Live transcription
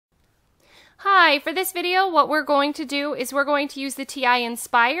Hi, for this video what we're going to do is we're going to use the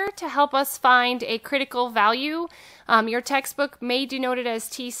TI-Nspire to help us find a critical value. Your textbook may denote it as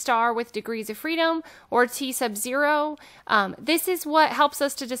T star with degrees of freedom or T sub 0. This is what helps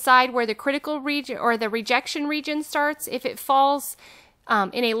us to decide where the critical region or the rejection region starts. If it falls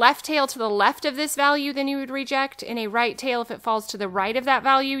in a left tail to the left of this value, then you would reject. In a right tail, if it falls to the right of that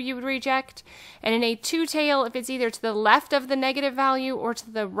value, you would reject. And in a two tail, if it's either to the left of the negative value or to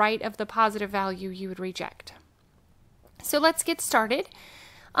the right of the positive value, you would reject. So let's get started.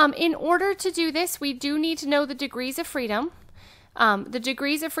 In order to do this, we do need to know the degrees of freedom. The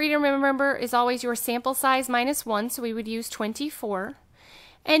degrees of freedom, remember, is always your sample size minus 1, so we would use 24.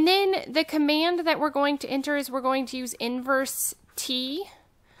 And then the command that we're going to enter is we're going to use inverse T.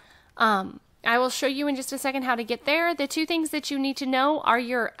 I will show you in just a second how to get there. The two things that you need to know are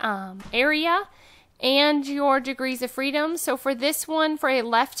your area and your degrees of freedom. So for this one, for a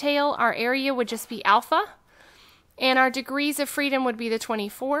left tail, our area would just be alpha, and our degrees of freedom would be the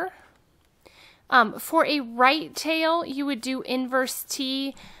 24. For a right tail, you would do inverse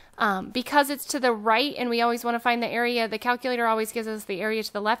T. Because it's to the right and we always want to find the area, the calculator always gives us the area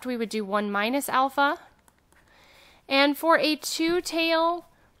to the left, we would do 1 minus alpha. And for a two tail,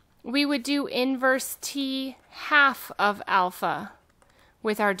 we would do inverse T half of alpha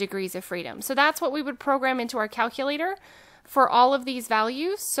with our degrees of freedom. So that's what we would program into our calculator for all of these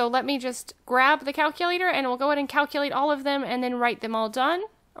values. So let me just grab the calculator and we'll go ahead and calculate all of them and then write them all done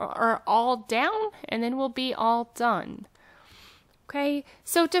or all down, and then we'll be all done. Okay,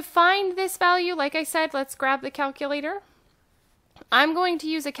 so to find this value, like I said, let's grab the calculator. I'm going to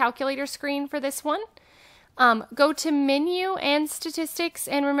use a calculator screen for this one. Go to Menu and Statistics,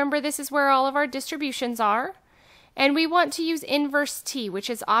 and remember this is where all of our distributions are. And we want to use inverse T,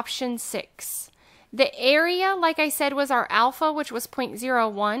 which is option 6. The area, like I said, was our alpha, which was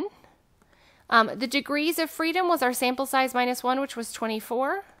 0.01. The degrees of freedom was our sample size minus 1, which was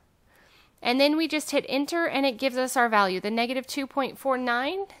 24. And then we just hit enter and it gives us our value, the negative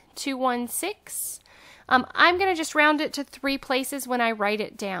 2.49216. I'm going to just round it to 3 places when I write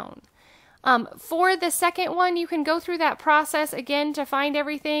it down. For the second one, you can go through that process again to find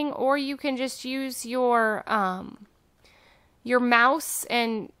everything, or you can just use your mouse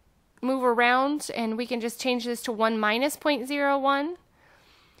and move around, and we can just change this to 1 minus 0.01,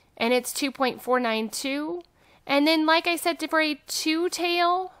 and it's 2.492. And then, like I said, for a two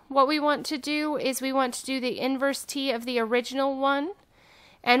tail, what we want to do is we want to do the inverse T of the original one,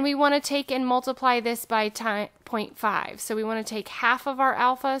 and we want to take and multiply this by 0.5. So we want to take half of our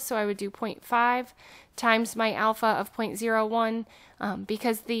alpha, so I would do 0.5 times my alpha of 0.01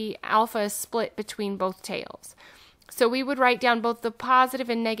 because the alpha is split between both tails. So we would write down both the positive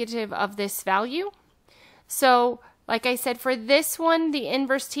and negative of this value. So like I said, for this one, the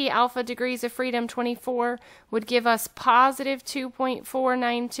inverse T alpha degrees of freedom 24 would give us positive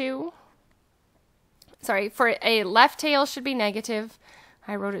 2.492. Sorry, for a left tail should be negative.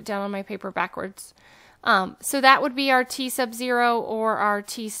 I wrote it down on my paper backwards. So that would be our T sub 0 or our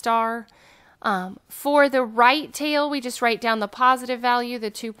T star. For the right tail, we just write down the positive value,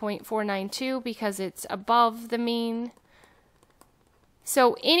 the 2.492, because it's above the mean.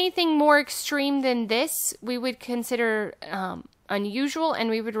 So anything more extreme than this, we would consider unusual and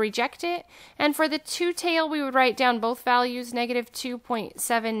we would reject it. And for the two tail, we would write down both values, negative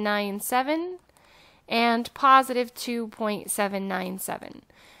 2.797 and positive 2.797.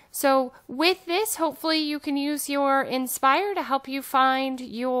 So with this, hopefully you can use your Nspire to help you find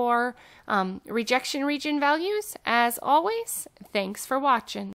your rejection region values. As always, thanks for watching.